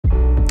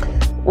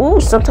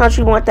Ooh, sometimes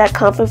you want that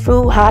comfort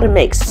food. How to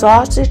make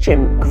sausage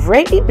and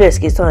gravy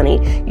biscuits,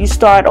 honey. You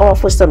start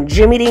off with some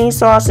Jimmy Dean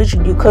sausage.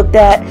 You cook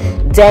that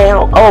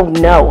down. Oh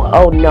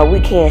no,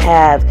 we can't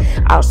have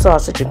our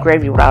sausage and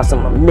gravy without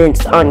some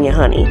minced onion,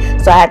 honey.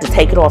 So I had to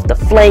take it off the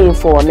flame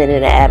for a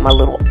minute and add my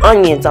little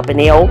onions up in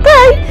there,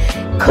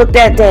 okay? Cook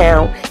that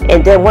down,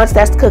 and then once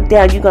that's cooked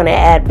down, you're gonna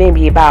add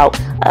maybe about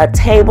a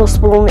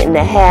tablespoon and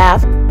a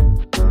half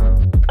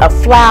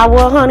of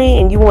flour,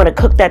 honey, and you want to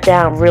cook that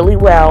down really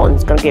well, and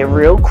it's gonna get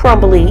real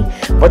crumbly,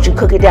 but you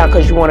cook it down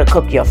because you want to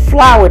cook your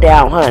flour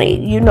down, honey,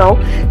 you know,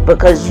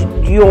 because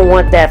you don't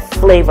want that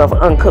flavor of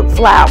uncooked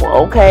flour,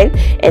 okay?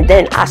 And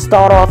then I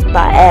start off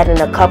by adding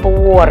a cup of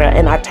water,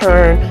 and I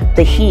turn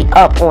the heat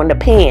up on the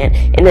pan,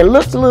 and it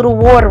looks a little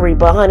watery,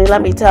 but honey,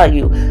 let me tell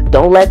you,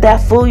 don't let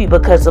that fool you,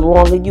 because the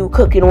longer you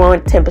cook it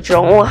on temperature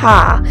on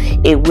high,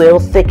 it will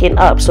thicken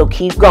up. So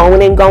keep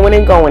going and going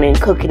and going and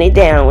cooking it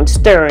down and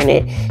stirring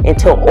it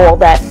until all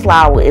that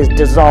flour is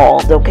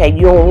dissolved, okay?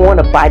 You don't want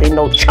to bite in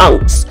no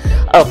chunks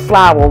of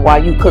flour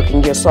while you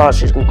cooking your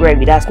sausage and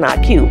gravy. That's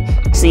not cute.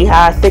 See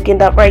how I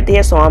thickened up right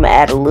there? So I'm gonna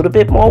add a little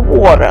bit more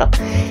water,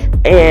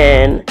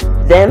 and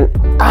then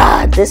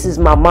this is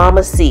my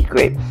mama's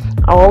secret.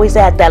 I always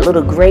add that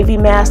little gravy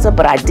master,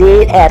 but I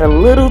did add a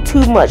little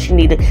too much. You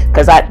need to,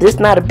 because this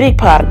not a big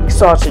pot of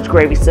sausage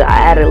gravy, so I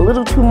added a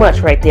little too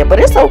much right there,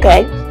 but it's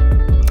okay.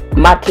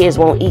 My kids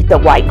won't eat the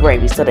white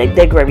gravy, so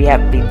their gravy have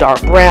to be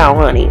dark brown,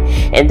 honey.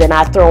 And then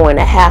I throw in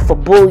a half a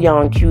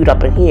bouillon cubed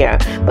up in here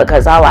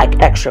because I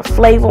like extra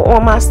flavor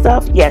on my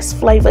stuff. Yes,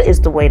 flavor is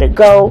the way to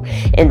go.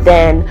 And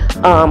then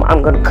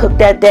I'm going to cook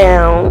that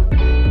down.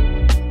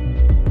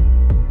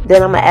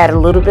 Then I'm going to add a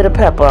little bit of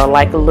pepper,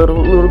 like a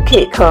little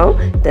kick, huh?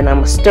 Then I'm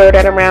going to stir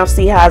that around,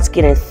 see how it's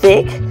getting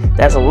thick.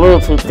 That's a little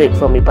too thick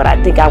for me, but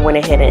I think I went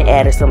ahead and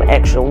added some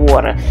extra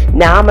water.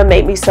 Now I'm going to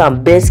make me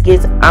some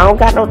biscuits. I don't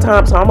got no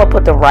time, so I'm going to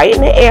put them right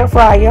in the air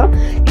fryer.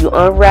 You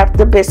unwrap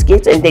the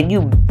biscuits, and then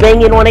you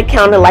bang it on the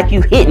counter like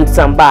you hitting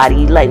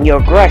somebody, letting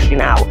your aggression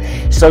out.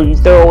 So you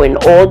throw in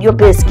all your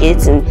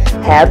biscuits and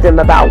have them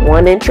about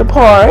 1 inch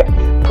apart.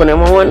 Put them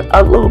on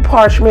a little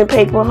parchment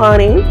paper,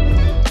 honey.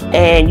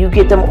 And you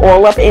get them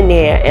all up in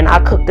there, and I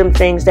cook them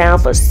things down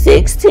for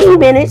 16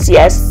 minutes.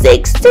 Yes,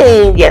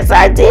 16. Yes,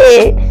 I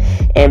did.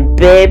 And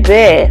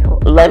baby,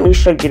 let me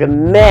show you the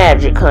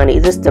magic, honey.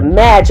 This is the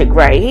magic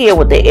right here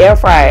with the air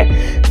fryer.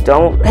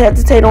 Don't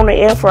hesitate on the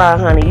air fryer,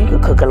 honey. You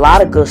can cook a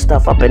lot of good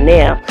stuff up in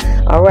there.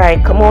 All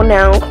right, come on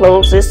now,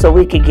 close this so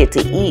we can get to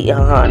eat,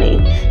 honey.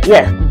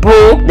 Yeah,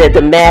 boom,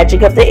 the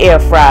magic of the air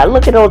fryer.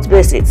 Look at those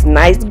biscuits,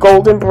 nice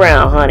golden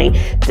brown, honey.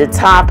 The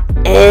top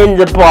and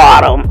the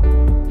bottom.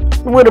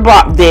 With the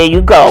bottom, there you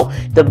go.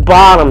 The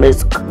bottom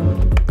is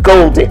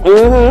golden.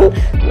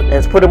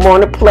 Let's put them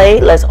on the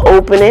plate. Let's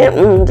open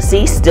it.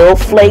 See, still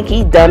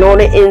flaky, done on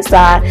the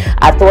inside.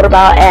 I thought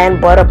about adding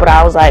butter, but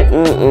I was like,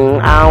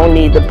 I don't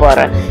need the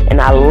butter.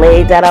 And I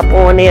laid that up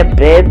on there,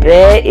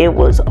 baby. It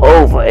was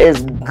over.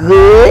 It's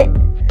good.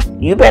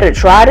 You better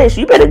try this.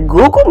 You better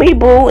Google me,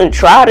 boo, and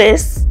try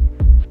this.